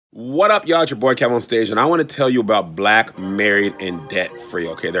What up, y'all? It's your boy Kev on stage, and I want to tell you about Black Married and Debt Free.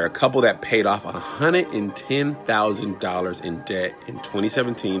 Okay, there are a couple that paid off $110,000 in debt in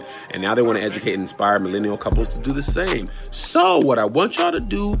 2017, and now they want to educate and inspire millennial couples to do the same. So what I want y'all to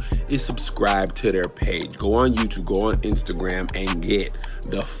do is subscribe to their page. Go on YouTube, go on Instagram, and get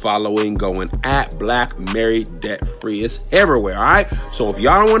the following going at Black Married Debt Free. It's everywhere, all right? So if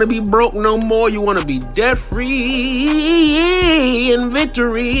y'all don't want to be broke no more, you want to be debt free in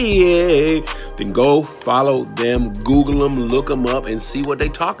victory, then go follow them, Google them, look them up, and see what they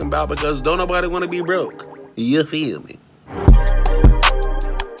talking about, because don't nobody want to be broke. You feel me?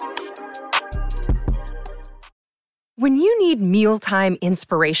 When you need mealtime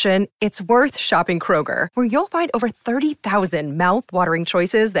inspiration, it's worth shopping Kroger, where you'll find over 30,000 mouth-watering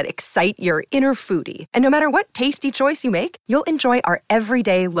choices that excite your inner foodie. And no matter what tasty choice you make, you'll enjoy our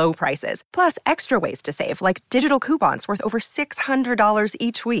everyday low prices, plus extra ways to save, like digital coupons worth over $600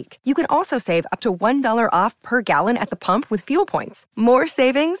 each week. You can also save up to $1 off per gallon at the pump with fuel points. More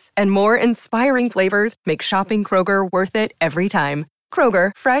savings and more inspiring flavors make shopping Kroger worth it every time.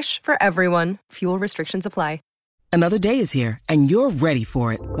 Kroger, fresh for everyone. Fuel restrictions apply. Another day is here, and you're ready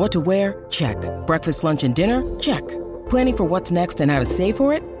for it. What to wear? Check. Breakfast, lunch, and dinner? Check. Planning for what's next and how to save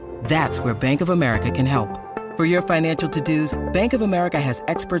for it? That's where Bank of America can help. For your financial to-dos, Bank of America has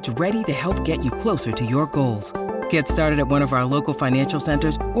experts ready to help get you closer to your goals. Get started at one of our local financial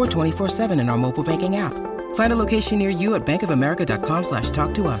centers or 24/7 in our mobile banking app. Find a location near you at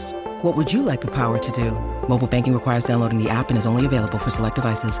bankofamerica.com/talktous. What would you like the power to do? Mobile banking requires downloading the app and is only available for select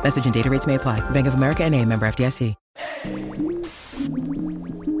devices. Message and data rates may apply. Bank of America N.A., member FDIC.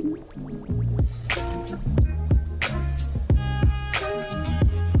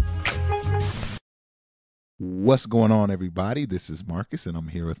 What's going on, everybody? This is Marcus, and I'm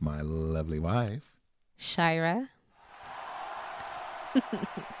here with my lovely wife, Shira.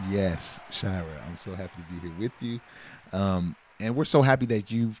 Yes, Shira. I'm so happy to be here with you. And we're so happy that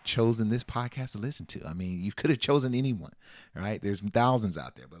you've chosen this podcast to listen to. I mean, you could have chosen anyone, right? There's thousands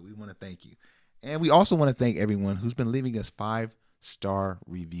out there, but we want to thank you. And we also want to thank everyone who's been leaving us 5-star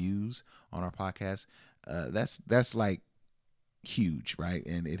reviews on our podcast. That's like huge, right?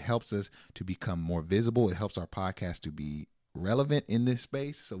 And it helps us to become more visible. It helps our podcast to be relevant in this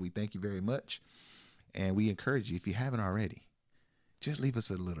space. So we thank you very much. And we encourage you, if you haven't already, just leave us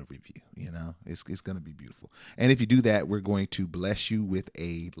a little review. You know, it's going to be beautiful. And if you do that, we're going to bless you with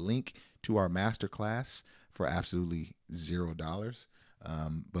a link to our masterclass for absolutely $0.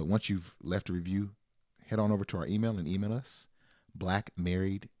 But once you've left a review, head on over to our email and email us,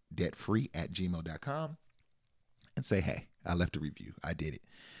 blackmarrieddebtfree@gmail.com, and say, hey, I left a review. I did it.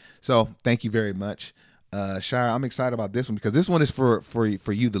 So thank you very much. Shira, I'm excited about this one because this one is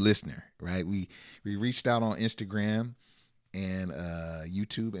for you, the listener, right? We reached out on Instagram and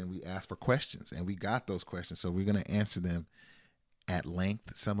YouTube, and we asked for questions, and we got those questions. So we're going to answer them at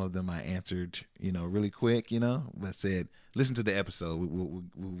length. Some of them I answered, really quick, but said, listen to the episode. We'll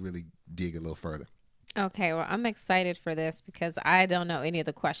really dig a little further. Okay, well, I'm excited for this because I don't know any of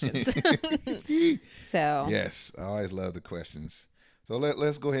the questions. So yes, I always love the questions. So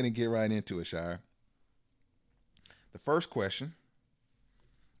let's go ahead and get right into it, Shira. The first question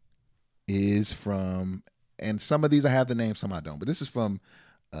is from, and some of these I have the name, some I don't, but this is from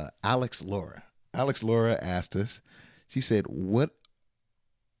Alex Laura. Alex Laura asked us, she said, what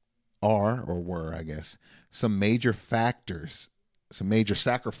are, or were, I guess, some major factors, some major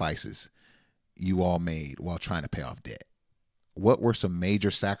sacrifices you all made while trying to pay off debt? What were some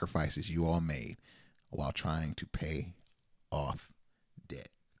major sacrifices you all made while trying to pay off debt?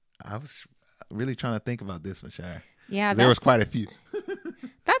 I was really trying to think about this one, Shira. Yeah, there was quite a few.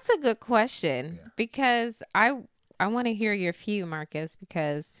 That's a good question because I want to hear your few, Marcus,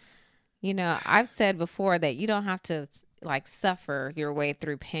 because, I've said before that you don't have to suffer your way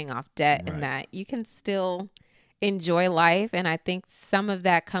through paying off debt, right, and that you can still enjoy life. And I think some of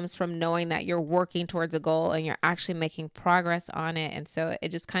that comes from knowing that you're working towards a goal and you're actually making progress on it. And so it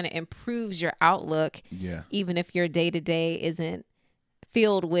just kind of improves your outlook, even if your day-to-day isn't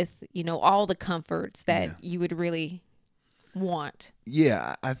filled with, all the comforts that you would really want.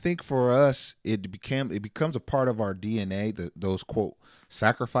 Yeah, I think for us, it becomes a part of our DNA. Those quote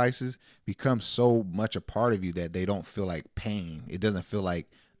sacrifices become so much a part of you that they don't feel like pain. It doesn't feel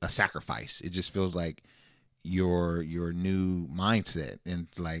like a sacrifice. It just feels like your new mindset. And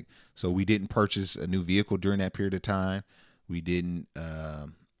so we didn't purchase a new vehicle during that period of time. We didn't,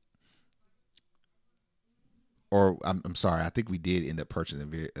 or I'm sorry, I think we did end up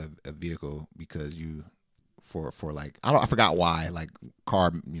purchasing a vehicle because I forgot why,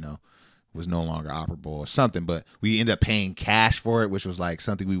 car, was no longer operable or something, but we ended up paying cash for it, which was like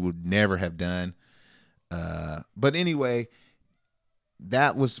something we would never have done. But anyway,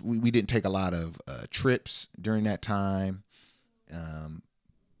 that was, we didn't take a lot of trips during that time.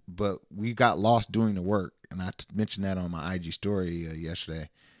 But we got lost doing the work. And I mentioned that on my IG story yesterday.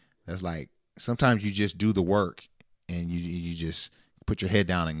 That's like, sometimes you just do the work and you just put your head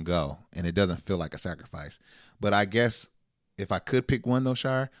down and go. And it doesn't feel like a sacrifice. But I guess if I could pick one though,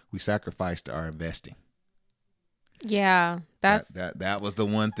 Shire, we sacrificed our investing. Yeah, that was the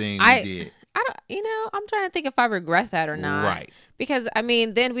one thing we did. I don't, I'm trying to think if I regret that or not. Right. Because I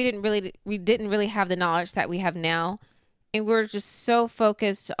mean, then we didn't really have the knowledge that we have now. And we're just so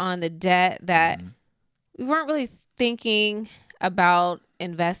focused on the debt that we weren't really thinking about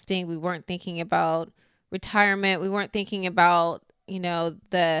investing. We weren't thinking about retirement. We weren't thinking about,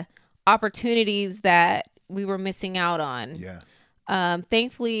 the opportunities that we were missing out on. Yeah.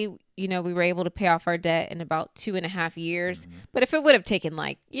 Thankfully, we were able to pay off our debt in about 2.5 years. But if it would have taken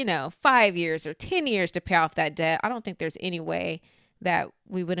 5 years or 10 years to pay off that debt, I don't think there's any way that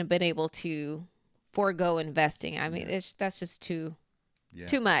we would have been able to forego investing. I mean, that's just too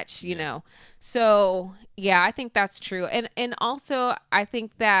much, So yeah, I think that's true. And also I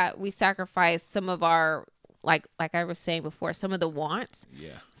think that we sacrificed some of our, like I was saying before, some of the wants.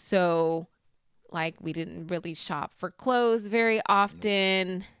 Yeah. So we didn't really shop for clothes very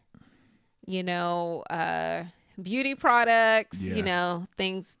often, beauty products,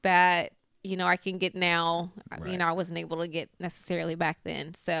 things that, I can get now, Right. I wasn't able to get necessarily back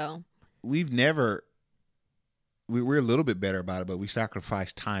then. So We're a little bit better about it, but we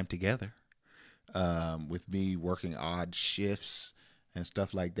sacrificed time together. With me working odd shifts and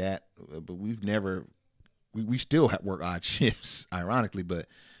stuff like that. But we still work odd shifts, ironically, but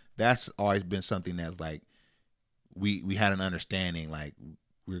that's always been something that's like, we had an understanding, like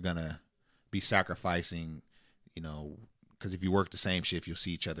we're going to be sacrificing, because if you work the same shift, you'll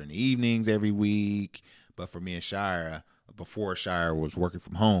see each other in the evenings every week. But for me and Shire, before Shire was working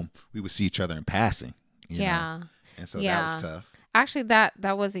from home, we would see each other in passing. You know? And so that was tough. Actually,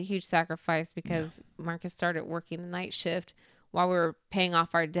 that was a huge sacrifice because Marcus started working the night shift while we were paying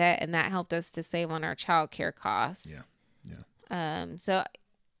off our debt, and that helped us to save on our childcare costs.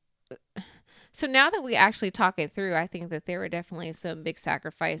 So now that we actually talk it through, I think that there were definitely some big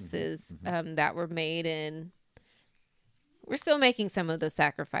sacrifices that were made, and we're still making some of those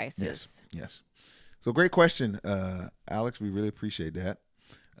sacrifices. Yes. So great question, Alex. We really appreciate that.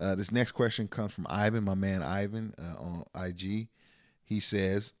 This next question comes from Ivan, my man Ivan, on IG. He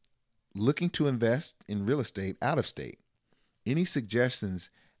says, looking to invest in real estate out of state. Any suggestions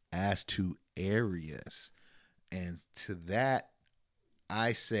as to areas? And to that,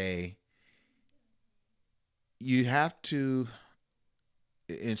 I say you have to,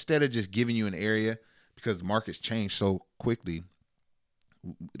 instead of just giving you an area, because the market's changed so quickly,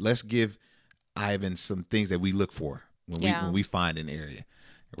 let's give Ivan some things that we look for when we find an area.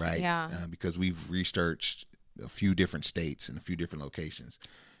 Right. Yeah. Because we've researched a few different states and a few different locations.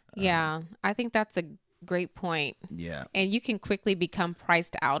 Yeah. I think that's a great point. Yeah. And you can quickly become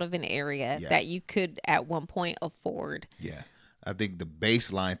priced out of an area that you could at one point afford. Yeah. I think the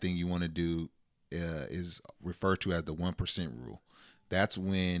baseline thing you want to do is referred to as the 1% rule. That's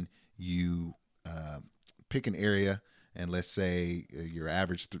when you pick an area, and let's say your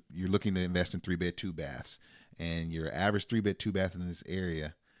average, you're looking to invest in 3-bed, 2 baths, and your average 3-bed, 2 bath in this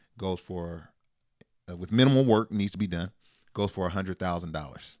area goes for, with minimal work needs to be done, goes for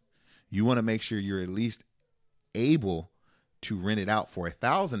 $100,000. You want to make sure you're at least able to rent it out for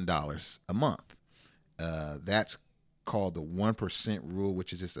 $1,000 a month. That's called the 1% rule,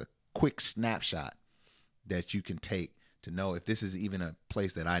 which is just a quick snapshot that you can take to know if this is even a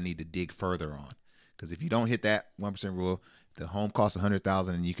place that I need to dig further on. Because if you don't hit that 1% rule, the home costs $100,000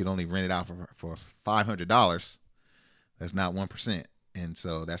 and you can only rent it out for $500. That's not 1%. And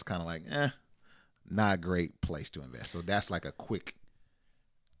so that's kind of like, not a great place to invest. So that's like a quick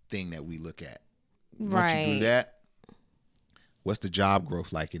thing that we look at. Once you do that, what's the job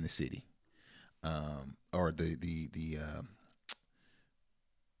growth like in the city? Or the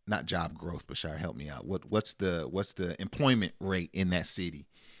not job growth, but Shire, help me out. What's the employment rate in that city?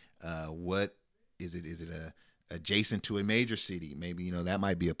 What is it? Is it adjacent to a major city? Maybe, that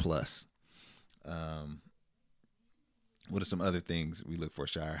might be a plus. What are some other things we look for,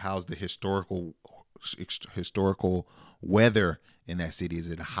 Shire? How's the historical weather in that city?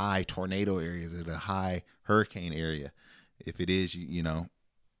 Is it a high tornado area? Is it a high hurricane area? If it is,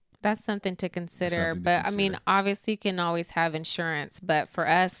 that's something to consider. I mean, obviously you can always have insurance, but for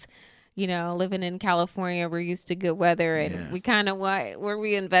us, living in California, we're used to good weather, and we kind of want where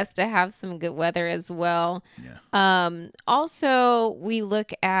we invest to have some good weather as well. Yeah. Also, we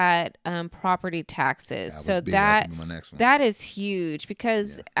look at property taxes. So that is huge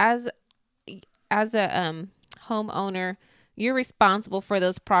because as a homeowner, you're responsible for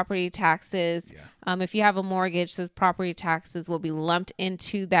those property taxes. If you have a mortgage, those property taxes will be lumped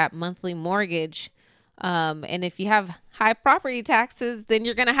into that monthly mortgage. And if you have high property taxes, then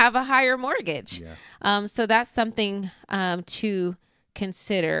you're going to have a higher mortgage. So that's something to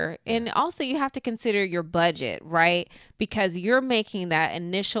consider. And also you have to consider your budget, right? Because you're making that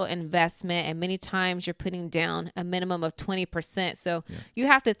initial investment, and many times you're putting down a minimum of 20%. So you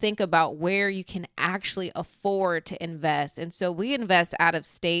have to think about where you can actually afford to invest. And so we invest out of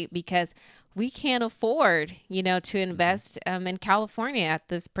state because we can't afford, to invest in California at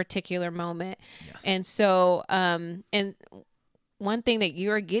this particular moment. And so, and one thing that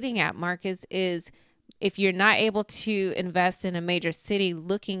you're getting at, Marcus, is if you're not able to invest in a major city,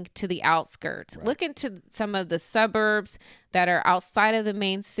 looking to the outskirts, look into some of the suburbs that are outside of the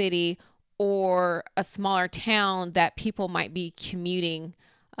main city, or a smaller town that people might be commuting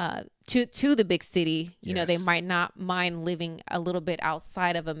to the big city. They might not mind living a little bit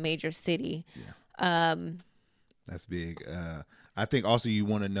outside of a major city. That's big. I think also you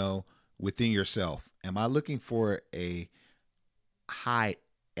want to know within yourself, am I looking for a high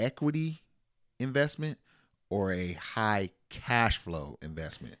equity investment or a high cash flow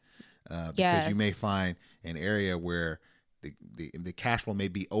investment? Because you may find an area where the cash flow may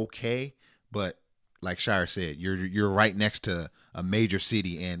be okay, but like Shire said, you're right next to a major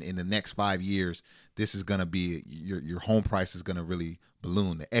city, and in the next 5 years, this is going to be your home price is going to really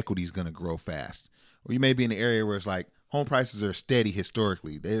balloon. The equity is going to grow fast. Or you may be in an area where it's like home prices are steady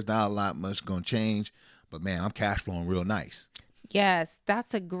historically. There's not a lot much going to change, but man, I'm cash flowing real nice. Yes,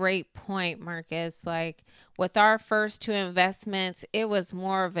 that's a great point, Marcus. Like with our first two investments, it was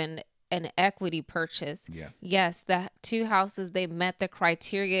more of an equity purchase. Yes, the two houses, they met the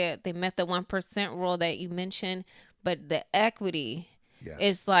criteria. They met the 1% rule that you mentioned, but the equity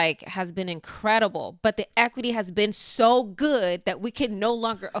is has been incredible. But the equity has been so good that we can no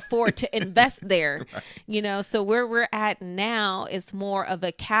longer afford to invest there. So where we're at now is more of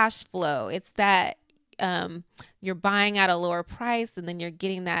a cash flow. It's that you're buying at a lower price, and then you're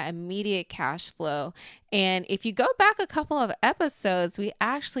getting that immediate cash flow. And if you go back a couple of episodes, we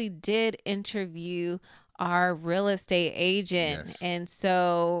actually did interview our real estate agent. And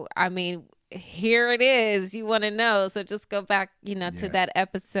so, here it is. You want to know. So just go back, to that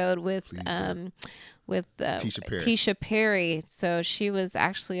episode with Tisha Perry. So she was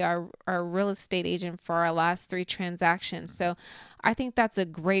actually our real estate agent for our last 3 transactions. So I think that's a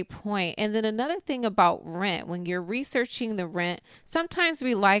great point. And then another thing about rent, when you're researching the rent, sometimes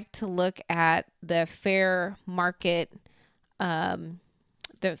we like to look at the fair market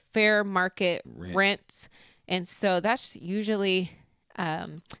rents. And so that's usually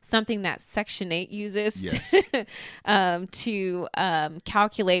something that Section 8 uses to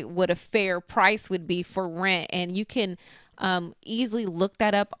calculate what a fair price would be for rent. And you can easily look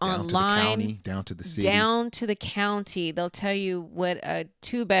that up online. Down to the city. Down to the county. They'll tell you what a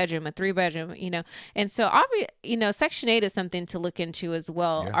 2-bedroom, a 3-bedroom, And so, Section 8 is something to look into as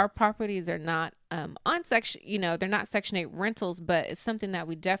well. Our properties are not on Section, they're not Section 8 rentals, but it's something that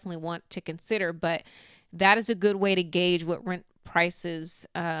we definitely want to consider. But that is a good way to gauge what rent prices,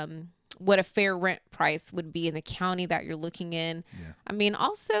 what a fair rent price would be in the county that you're looking in.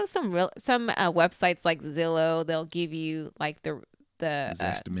 Also some websites like Zillow, they'll give you like the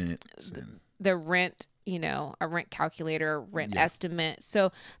estimates, the rent, a rent calculator, rent estimate.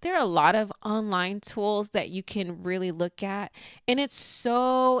 So there are a lot of online tools that you can really look at, and it's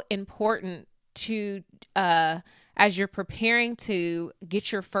so important to as you're preparing to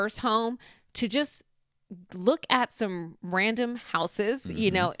get your first home, to just look at some random houses,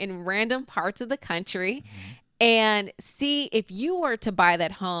 in random parts of the country, and see if you were to buy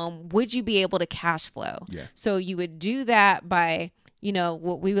that home, would you be able to cash flow? So you would do that by,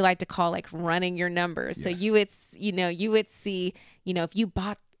 what we would like to call like running your numbers. So you would see, if you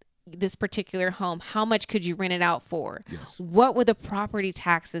bought this particular home, how much could you rent it out for? What would the property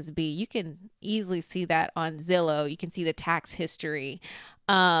taxes be? You can easily see that on Zillow. You can see the tax history.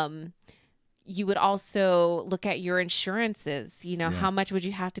 You would also look at your insurances, how much would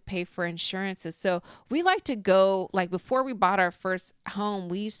you have to pay for insurances? So we like to go, like before we bought our first home,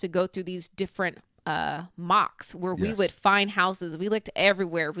 we used to go through these different mocks where we would find houses. We looked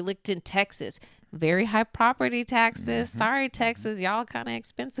everywhere. We looked in Texas, very high property taxes. Sorry, Texas, y'all kind of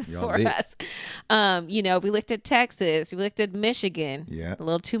expensive for us. You know, we looked at Texas, we looked at Michigan. Yeah. A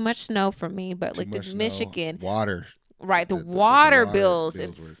little too much snow for me, but looked at Michigan. Water. Right, the water water bills.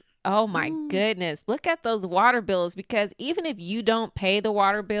 bills Oh my goodness. Look at those water bills, because even if you don't pay the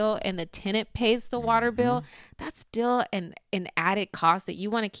water bill and the tenant pays the water bill, that's still an added cost that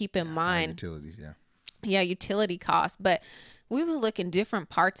you want to keep in mind. Utilities, Yeah, utility costs. But we would look in different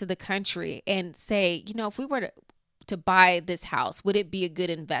parts of the country and say, you know, if we were to buy this house, would it be a good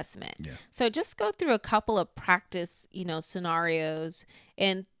investment? Yeah. So just go through a couple of practice, you know, scenarios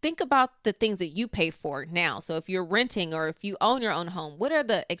and think about the things that you pay for now. So if you're renting or if you own your own home, what are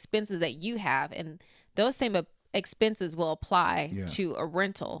the expenses that you have? And those same expenses will apply to a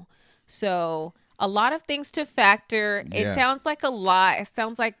rental. So a lot of things to factor. It sounds like a lot. It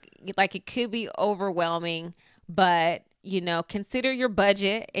sounds like it could be overwhelming, but you know, consider your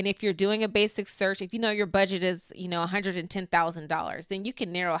budget. And if you're doing a basic search, if you know your budget is, you know, $110,000, then you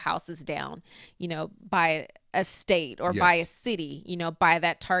can narrow houses down, you know, by a state or by a city, you know, by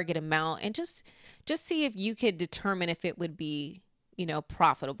that target amount, and just see if you could determine if it would be, you know,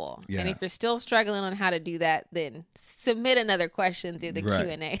 profitable. And if you're still struggling on how to do that, then submit another question through the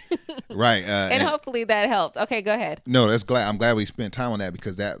Q&A. Right. And hopefully that helps. Okay, go ahead. No, I'm glad we spent time on that,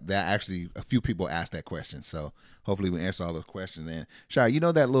 because that actually a few people asked that question. So hopefully we answer all those questions. And Shire, you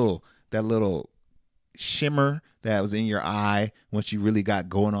know that little shimmer that was in your eye once you really got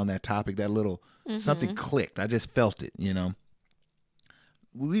going on that topic, that little something clicked. I just felt it, you know.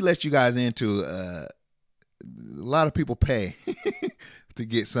 We let you guys into a lot of people pay to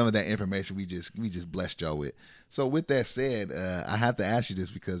get some of that information we just blessed y'all with. So with that said, I have to ask you this,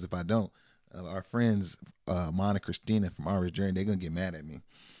 because if I don't, our friends Mon and Christina from Our Journey, they're gonna get mad at me.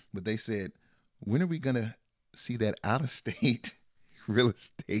 But they said, when are we gonna see that out-of-state real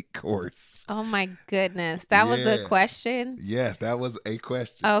estate course? Oh my goodness, that was a question? Yes, that was a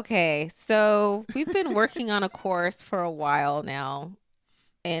question. Okay, so we've been working on a course for a while now,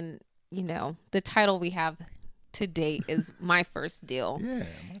 and you know, the title we have to date is My First Deal.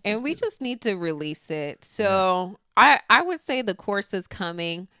 And we just need to release it. So I would say the course is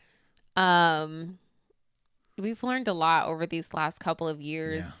coming. We've learned a lot over these last couple of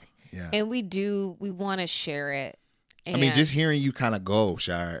years. And we want to share it. And I mean, just hearing you kind of go,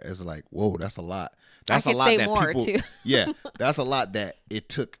 Shire, is like, whoa, that's a lot. That's a lot say that more people, too. That's a lot that it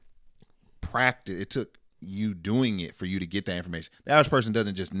took practice. It took you doing it for you to get that information. The average person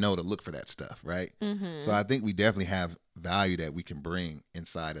doesn't just know to look for that stuff, right? So I think we definitely have value that we can bring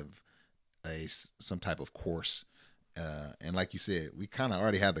inside of some type of course. And like you said, we kind of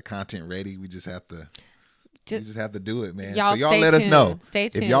already have the content ready. We just have to do it, man. So y'all let us know. Stay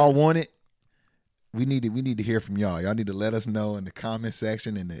tuned. If y'all want it, we need to hear from y'all. Y'all need to let us know in the comment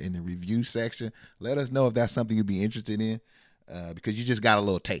section, in the review section. Let us know if that's something you'd be interested in. Because you just got a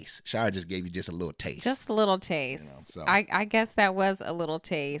little taste. Shire just gave you just a little taste. Just a little taste. You know, so I guess that was a little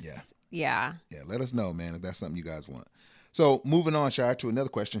taste. Yeah. Let us know, man, if that's something you guys want. So moving on, Shire, to another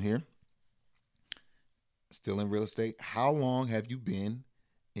question here. Still in real estate. How long have you been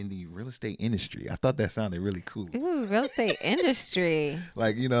in the real estate industry? I thought that sounded really cool. Ooh, real estate industry.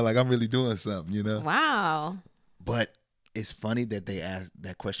 Like, you know, like I'm really doing something, you know? Wow. But it's funny that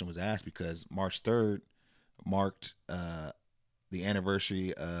that question was asked, because March 3rd marked the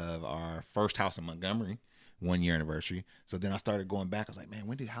anniversary of our first house in Montgomery, 1 year anniversary. So then I started going back. I was like, man,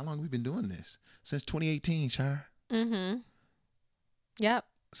 how long have we been doing this? Since 2018, Shire. Yep.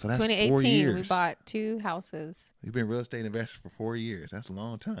 So that's 2018, 4 years. we bought 2 houses. You've been real estate investor for 4 years. That's a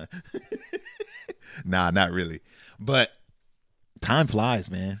long time. Nah, not really. But time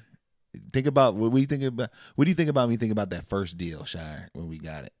flies, man. Think about what do you think about me thinking about that first deal, Shire, when we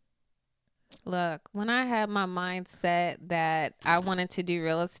got it? Look, when I had my mind set that I wanted to do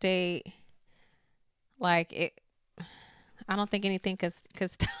real estate, like I don't think anything could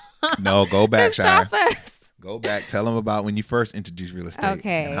stop. No, go back, Shire. Stop us. Go back. Tell them about when you first introduced real estate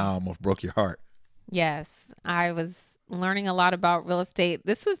and how I almost broke your heart. Yes, I was learning a lot about real estate.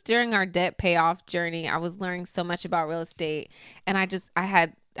 This was during our debt payoff journey. I was learning so much about real estate, and I just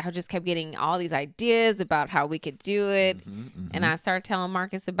kept getting all these ideas about how we could do it. And I started telling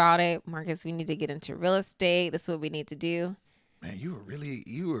Marcus about it. Marcus, we need to get into real estate. This is what we need to do. Man,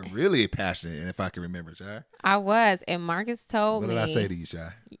 you were really passionate, if I can remember, Shire. I was. And Marcus told me. What did I say to you,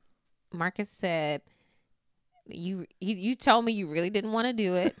 Shire? Marcus said, you told me you really didn't want to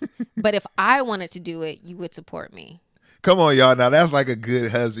do it, but if I wanted to do it, you would support me. Come on, y'all. Now that's like a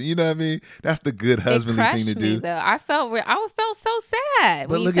good husband. You know what I mean? That's the good husbandly thing to do. Though. I felt so sad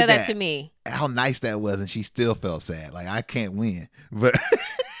when you said that to me. How nice that was, and she still felt sad. Like, I can't win. But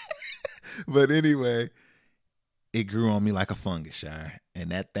But anyway, it grew on me like a fungus, Shire.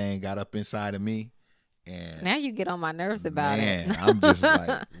 And that thing got up inside of me. And now you get on my nerves about it. I'm just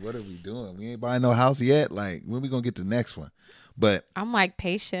like, what are we doing? We ain't buying no house yet. Like, when we gonna get to the next one? But I'm like,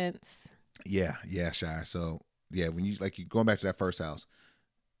 patience. Yeah, Shire. So yeah, when you going back to that first house,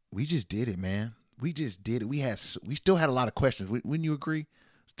 we just did it, man. We just did it. We still had a lot of questions. Wouldn't you agree?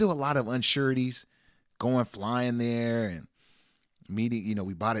 Still a lot of unsureties, flying there and meeting.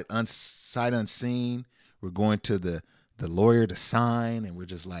 We bought it sight unseen. We're going to the lawyer to sign, and we're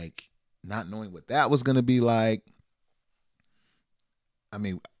just like not knowing what that was going to be like. I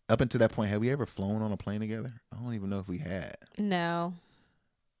mean, up until that point, have we ever flown on a plane together? I don't even know if we had. No.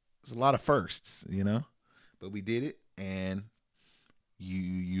 It's a lot of firsts, but we did it, and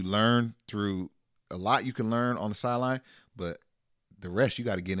you learn through a lot. You can learn on the sideline, but the rest, you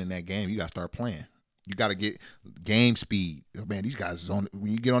got to get in that game. You got to start playing. You got to get game speed. Man, these guys,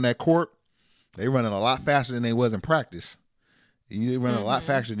 when you get on that court, they running a lot faster than they was in practice. You running a lot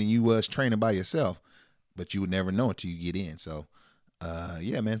faster than you was training by yourself, but you would never know until you get in. So,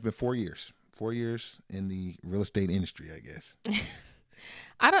 yeah, man, it's been 4 years. 4 years in the real estate industry, I guess.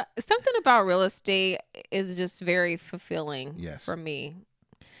 Something about real estate is just very fulfilling for me.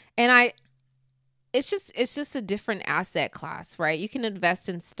 And it's just a different asset class, right? You can invest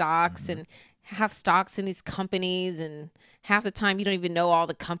in stocks and have stocks in these companies, and half the time you don't even know all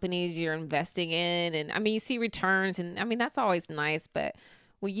the companies you're investing in. And I mean, you see returns, and I mean, that's always nice. But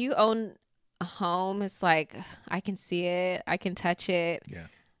when you own a home, it's like, I can see it, I can touch it. Yeah.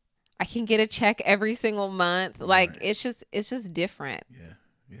 I can get a check every single month. Like, it's just different. Yeah.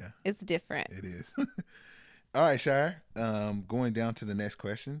 It's different. It is. All right, Shire. Going down to the next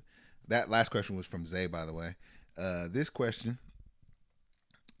question. That last question was from Zay, by the way. This question,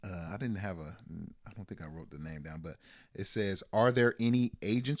 I don't think I wrote the name down, but it says, are there any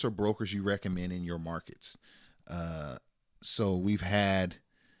agents or brokers you recommend in your markets? So we've had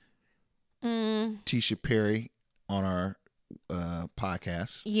Tisha Perry on our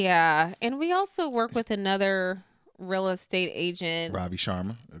podcast. Yeah. And we also work with another real estate agent, Ravi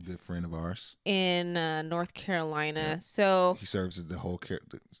Sharma, a good friend of ours in North Carolina. Yeah. So he services the whole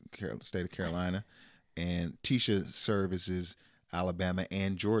state of Carolina, and Tisha services Alabama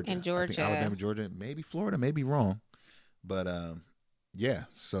and Georgia. I think Alabama, Georgia, maybe Florida, maybe wrong, but yeah.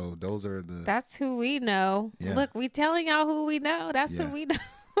 So those are that's who we know. Yeah. Look, we telling y'all who we know. That's who we know.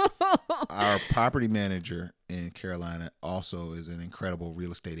 Our property manager in Carolina also is an incredible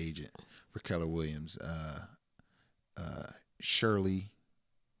real estate agent for Keller Williams. Shirley,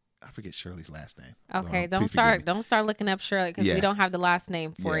 I forget Shirley's last name. Okay, don't start looking up Shirley, because we don't have the last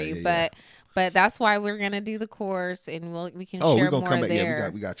name for you. But that's why we're gonna do the course, and we can share more come back. there. Yeah,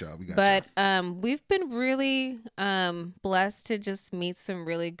 we got y'all. But we've been really blessed to just meet some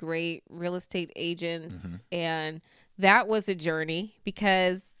really great real estate agents, and that was a journey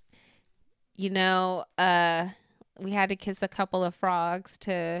because we had to kiss a couple of frogs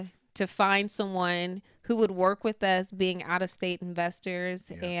to find someone who would work with us being out-of-state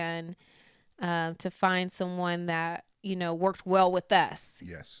investors, and to find someone that, worked well with us.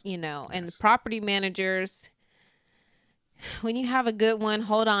 Yes. And the property managers, when you have a good one,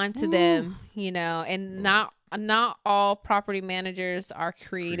 hold on to them, and not all property managers are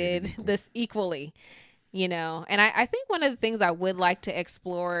created this equally, And I think one of the things I would like to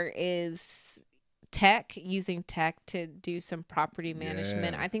explore is using tech to do some property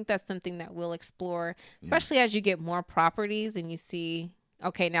management. I think that's something that we'll explore, especially as you get more properties and you see,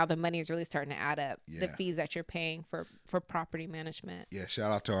 okay, now the money is really starting to add up, the fees that you're paying for property management. Yeah,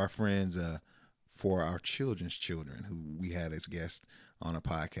 shout out to our friends for our children's children who we had as guests on a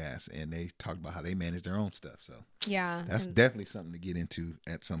podcast, and they talked about how they manage their own stuff. So yeah, that's definitely something to get into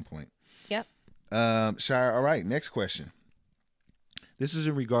at some point. Yep. Shire, all right, next question. This is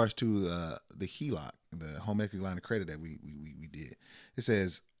in regards to the HELOC, the home equity line of credit that we did. It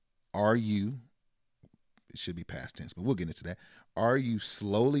says, it should be past tense, but we'll get into that. Are you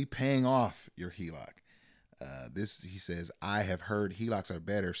slowly paying off your HELOC? He says, I have heard HELOCs are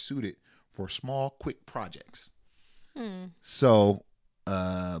better suited for small, quick projects. So,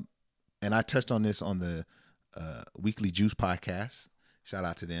 and I touched on this on the Weekly Juice podcast. Shout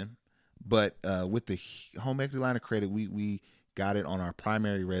out to them. But with the home equity line of credit, we got it on our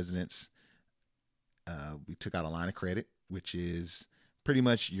primary residence. We took out a line of credit, which is pretty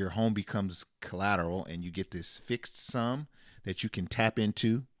much your home becomes collateral, and you get this fixed sum that you can tap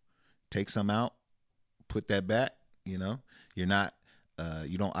into, take some out, put that back. You're not,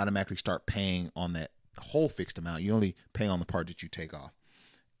 you don't automatically start paying on that whole fixed amount. You only pay on the part that you take off.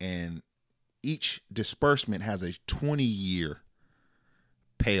 And each disbursement has a 20-year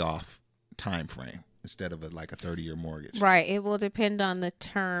payoff time frame instead of like a 30-year mortgage. Right. It will depend on the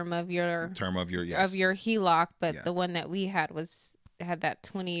term of your Yes. of your HELOC, but the one that we had had that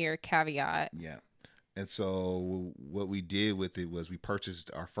 20-year caveat. Yeah. And so what we did with it was we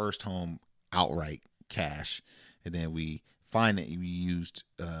purchased our first home outright cash, and then we used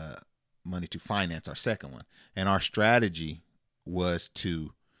money to finance our second one. And our strategy was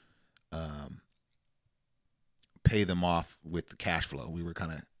to pay them off with the cash flow. We were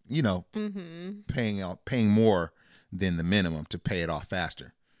kind of, paying more than the minimum to pay it off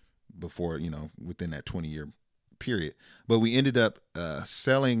faster before, within that 20-year period. But we ended up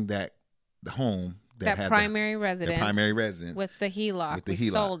selling the home that had primary residence with the HELOC. We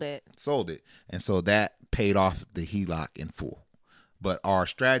sold it. And so that paid off the HELOC in full. But our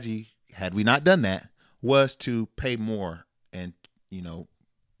strategy, had we not done that, was to pay more and,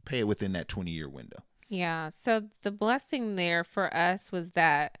 pay it within that 20-year window. Yeah. So the blessing there for us was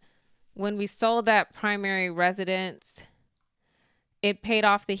that when we sold that primary residence, it paid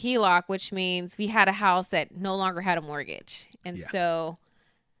off the HELOC, which means we had a house that no longer had a mortgage. And so,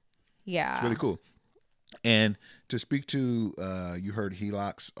 yeah. It's really cool. And to speak to, you heard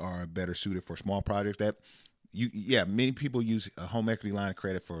HELOCs are better suited for small projects. Many people use a home equity line of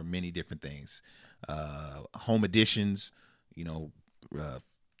credit for many different things. Home additions,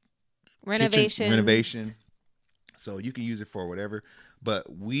 renovation. So you can use it for whatever.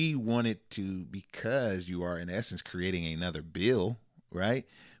 But we wanted to, because you are in essence creating another bill, right?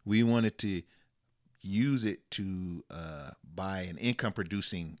 We wanted to use it to buy an income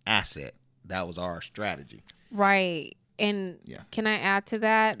producing asset. That was our strategy. Right. And can I add to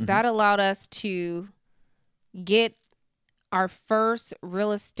that? Mm-hmm. That allowed us to get our first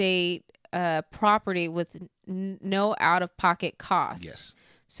real estate property with no out-of-pocket costs. Yes.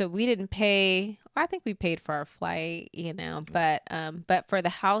 So we didn't pay. I think we paid for our flight, but for the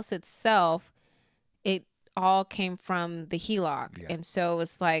house itself, it all came from the HELOC, and so it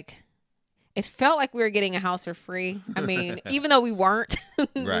was like, it felt like we were getting a house for free. I mean, even though we weren't,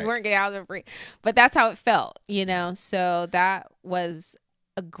 we weren't getting a house for free, but that's how it felt, So that was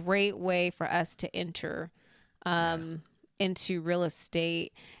a great way for us to enter into real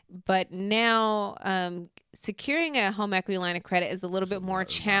estate. But now securing a home equity line of credit is a little bit more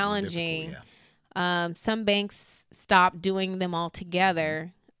challenging. Some banks stopped doing them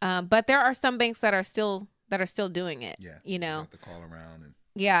altogether, but there are some banks that are still doing it. Yeah, you have to call around.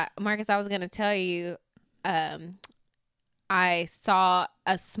 Marcus, I was going to tell you, I saw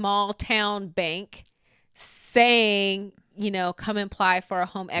a small town bank saying, come apply for a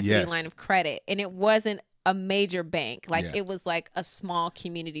home equity line of credit, and it wasn't a major bank. It was like a small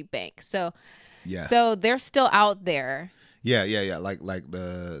community bank. So they're still out there. Yeah. Like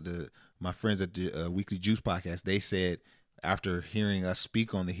the my friends at the Weekly Juice podcast, they said after hearing us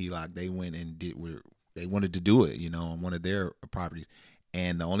speak on the HELOC, they went and they wanted to do it, on one of their properties.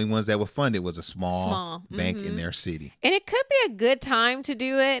 And the only ones that were funded was a small bank in their city. And it could be a good time to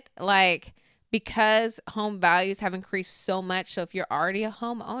do it, because home values have increased so much. So if you're already a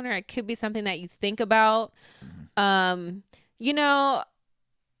homeowner, it could be something that you think about.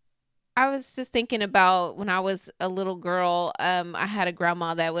 I was just thinking about when I was a little girl, I had a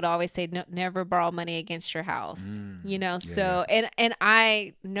grandma that would always say, no, never borrow money against your house, So, and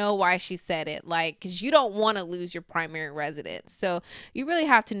I know why she said it, because you don't want to lose your primary residence. So you really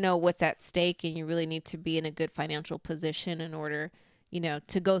have to know what's at stake, and you really need to be in a good financial position in order,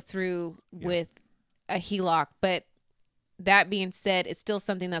 to go through with a HELOC. But that being said, it's still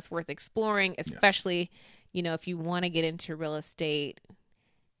something that's worth exploring, especially, if you want to get into real estate.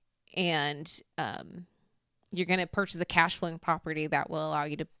 And you're going to purchase a cash flowing property that will allow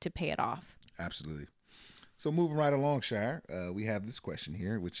you to pay it off. Absolutely. So moving right along, Shire, we have this question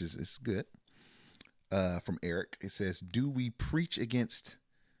here, which is good, from Eric. It says, do we preach against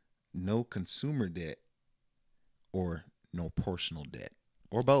no consumer debt or no personal debt,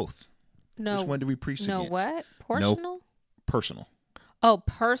 or both? No. Which one do we preach against? No what? Personal? No personal. Oh,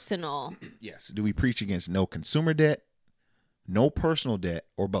 personal. Yes. Do we preach against no consumer debt, no personal debt,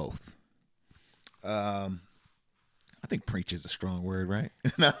 or both? I think preach is a strong word, right?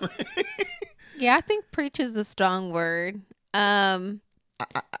 Yeah, I think preach is a strong word.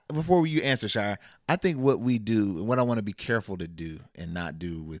 Before you answer, Shire, I think what we do, and what I want to be careful to do and not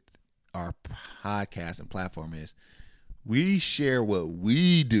do with our podcast and platform is we share what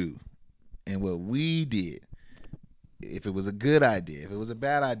we do and what we did. If it was a good idea, if it was a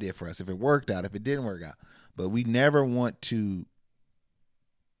bad idea for us, if it worked out, if it didn't work out. But we never want to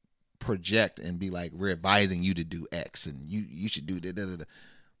project and be like, we're advising you to do X and you should do that.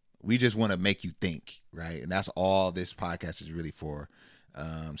 We just want to make you think, right? And that's all this podcast is really for.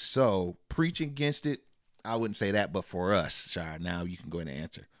 So preach against it. I wouldn't say that, but for us, Shire, now you can go ahead and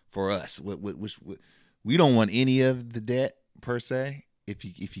answer. For us, what we don't want any of the debt per se, if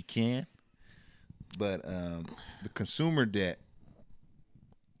you can. But the consumer debt,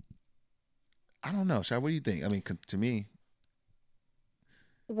 I don't know. Shire, what do you think? I mean, to me.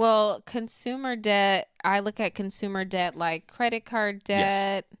 Well, consumer debt, I look at consumer debt like credit card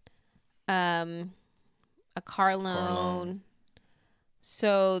debt, a car loan.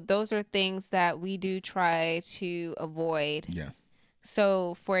 So those are things that we do try to avoid. Yeah.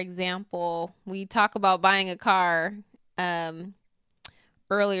 So, for example, we talk about buying a car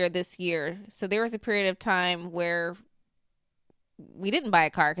earlier this year. So there was a period of time where we didn't buy a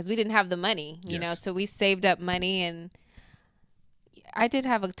car because we didn't have the money, you know, so we saved up money. And I did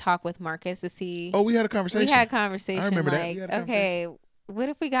have a talk with Marcus to see. Oh, we had a conversation. We had a conversation. I remember like, that. Okay, what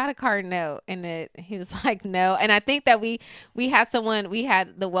if we got a car note? And he was like, no. And I think that we had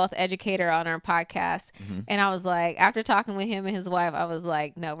the wealth educator on our podcast. Mm-hmm. And I was like, after talking with him and his wife, I was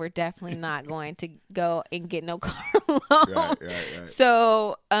like, no, we're definitely not going to go and get no car loan. Right.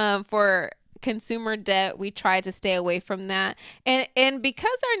 So for consumer debt, we try to stay away from that. And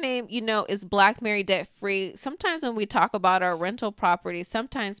because our name, you know, is Black Mary Debt Free, sometimes when we talk about our rental property,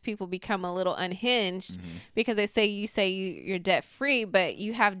 sometimes people become a little unhinged because they say you're debt free, but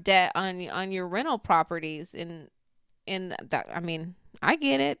you have debt on your rental properties. And that, I mean, I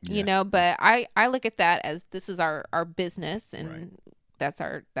get it, you know, but I look at that as this is our business, and that's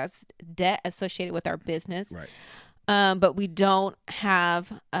debt associated with our business. Right. But we don't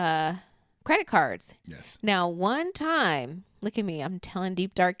have credit cards. Yes. Now, one time, look at me, I'm telling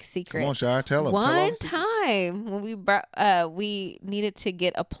deep dark secrets. Come on, Shire, tell them. One time when we needed to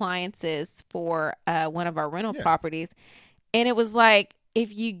get appliances for one of our rental properties, and it was like,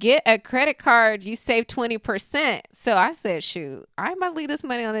 if you get a credit card, you save 20%. So I said, shoot, I might leave this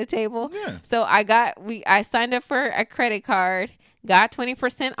money on the table. Yeah. So I signed up for a credit card, got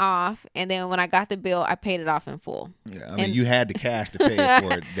 20% off, and then when I got the bill, I paid it off in full. Yeah, I mean, you had the cash to pay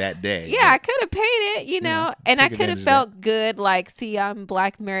for it that day. Yeah, I could have paid it, you know, and I could have felt good, like, see, I'm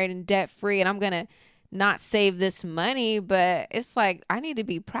Black, married, and debt free, and I'm gonna not save this money, but it's like I need to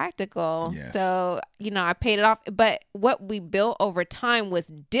be practical. Yes. So, you know, I paid it off, but what we built over time was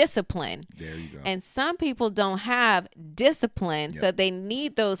discipline. There you go. And some people don't have discipline, so they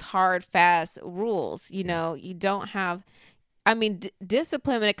need those hard, fast rules. You know, you don't have. I mean,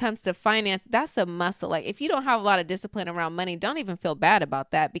 discipline when it comes to finance, that's a muscle. Like, if you don't have a lot of discipline around money, don't even feel bad about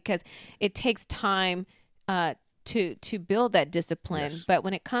that, because it takes time to build that discipline. Yes. But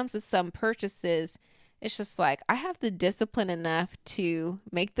when it comes to some purchases, it's just like, I have the discipline enough to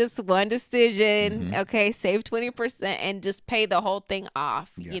make this one decision, okay, save 20% and just pay the whole thing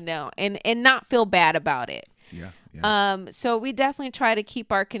off, you know, and not feel bad about it. Yeah. So we definitely try to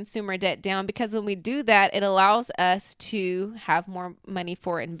keep our consumer debt down, because when we do that, it allows us to have more money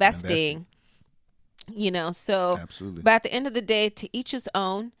for investing. You know, so absolutely. But at the end of the day, to each his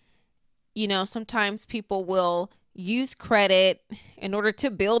own. You know, sometimes people will use credit in order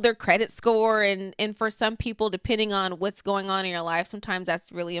to build their credit score, and for some people, depending on what's going on in your life, sometimes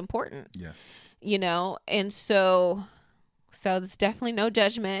that's really important. Yeah. You know, and so there's definitely no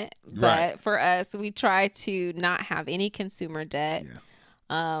judgment, but for us, we try to not have any consumer debt.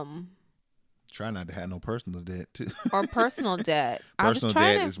 Yeah. Try not to have no personal debt too. Or personal debt. Personal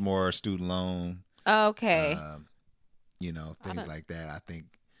debt is more student loan. Okay. You know, things like that, I think,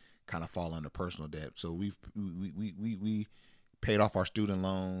 kind of fall under personal debt. So we paid off our student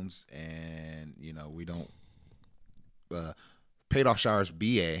loans, and you know, we don't paid off Shire's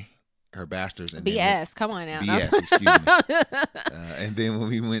BA, her bachelor's, and BS. Come on now. BS, excuse me. And then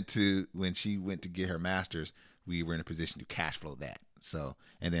when she went to get her master's, we were in a position to cash flow that. So,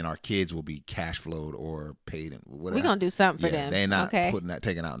 and then our kids will be cash flowed or paid, and whatever. We're gonna do something for them. They're not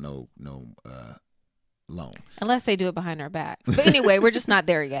taking out no loan, unless they do it behind our backs. But anyway, we're just not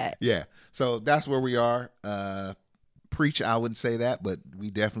there yet. Yeah. So that's where we are. Preach, I wouldn't say that, but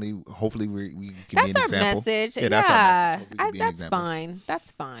we definitely, hopefully, we can be an example. That's our message. Yeah, that's our message. That's fine.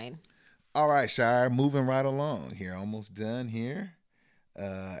 That's fine. All right, Shire, moving right along here. Almost done here.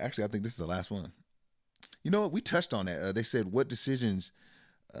 Actually, I think this is the last one. You know what? We touched on that. They said, what decisions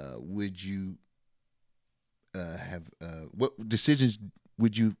would you have? What decisions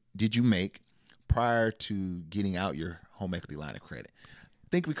did you make prior to getting out your home equity line of credit? I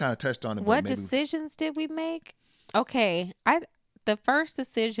think we kind of touched on it. What decisions did we make? Okay, the first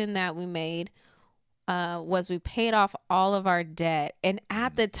decision that we made was we paid off all of our debt, and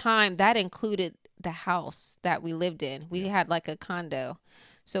at the time that included the house that we lived in. We had like a condo.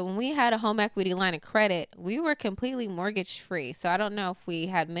 So when we had a home equity line of credit, we were completely mortgage free. So I don't know if we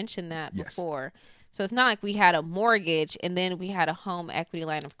had mentioned that before. So it's not like we had a mortgage and then we had a home equity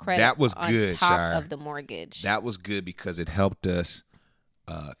line of credit That was on good, top Shire. of the mortgage. That was good because it helped us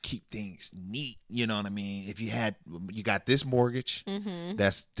keep things neat. You know what I mean? If you got this mortgage,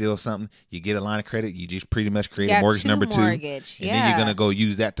 that's still something. You get a line of credit, you just pretty much create a mortgage number 2. And then you're going to go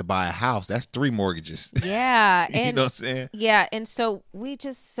use that to buy a house. That's 3 mortgages. Yeah. You And, know what I'm saying? Yeah. And so we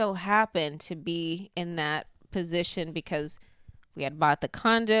just so happened to be in that position because we had bought the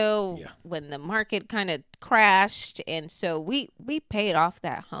condo when the market kind of crashed. And so we paid off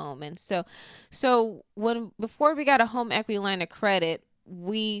that home. And so before we got a home equity line of credit,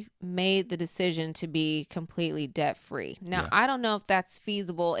 we made the decision to be completely debt free. Now, I don't know if that's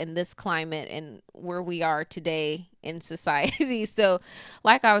feasible in this climate and where we are today in society. So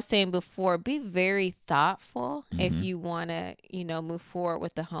like I was saying before, be very thoughtful if you want to, move forward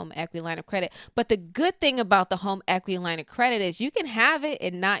with the home equity line of credit. But the good thing about the home equity line of credit is you can have it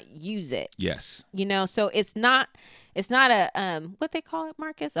and not use it. Yes. So it's not a what they call it,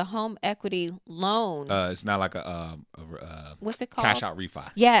 Marcus, a home equity loan. It's not like a what's it called? Cash out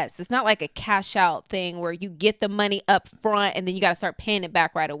refi. Yes, it's not like a cash out thing where you get the money up front and then you got to start paying it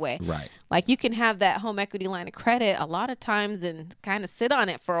back right away. Right. Like you can have that home equity line of credit a lot of times and kind of sit on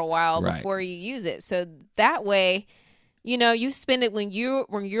it for a while before you use it. So that way, you spend it when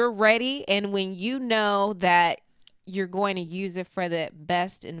you're ready and when you know that you're going to use it for the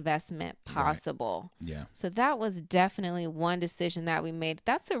best investment possible. Right. Yeah. So that was definitely one decision that we made.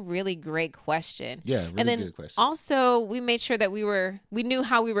 That's a really great question. Yeah, really and then good question. Also, we made sure that we knew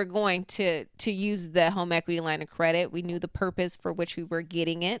how we were going to use the home equity line of credit. We knew the purpose for which we were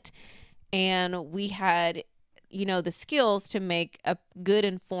getting it. And we had, the skills to make a good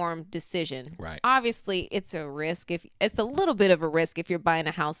informed decision. Right. Obviously, it's a risk. It's a little bit of a risk if you're buying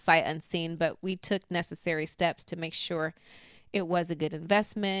a house sight unseen, but we took necessary steps to make sure it was a good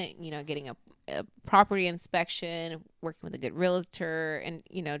investment, getting a property inspection, working with a good realtor, and,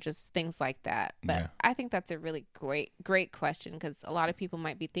 just things like that. But I think that's a really great question because a lot of people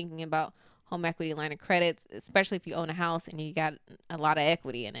might be thinking about home equity line of credits, especially if you own a house and you got a lot of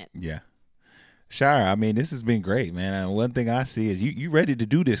equity in it. Yeah. Shire, I mean, this has been great, man. One thing I see is you ready to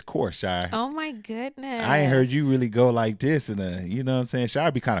do this course, Shire. Oh, my goodness. I ain't heard you really go like this. And you know what I'm saying?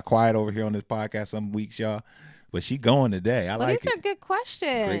 Shire be kind of quiet over here on this podcast some weeks, y'all. But she going today. I like it. These are good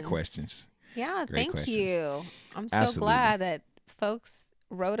questions. Great questions. Yeah, Great thank you. I'm so Absolutely. glad that folks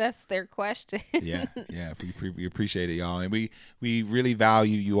wrote us their questions. Yeah. We appreciate it, y'all. And we really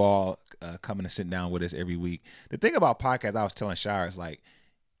value you all coming and sitting down with us every week. The thing about podcasts, I was telling Shire, is like,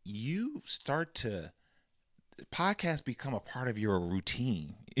 podcasts become a part of your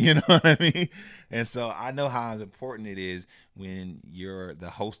routine. You know what I mean? And so I know how important it is when you're the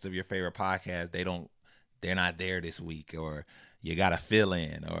host of your favorite podcast. They're not there this week, or you got to fill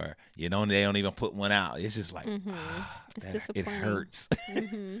in, or they don't even put one out. It's just like, it hurts.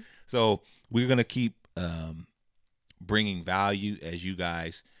 So we're going to keep bringing value as you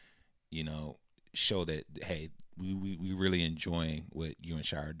guys, show that, hey, we really enjoying what you and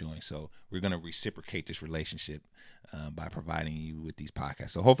Shire are doing. So we're going to reciprocate this relationship by providing you with these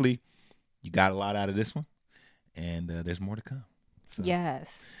podcasts. So hopefully you got a lot out of this one, and there's more to come. So,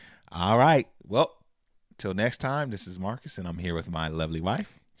 yes. All right. Well, till next time, this is Marcus, and I'm here with my lovely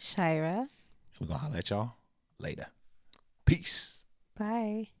wife, Shira. We're going to holler at y'all later. Peace.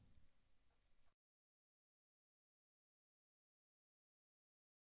 Bye.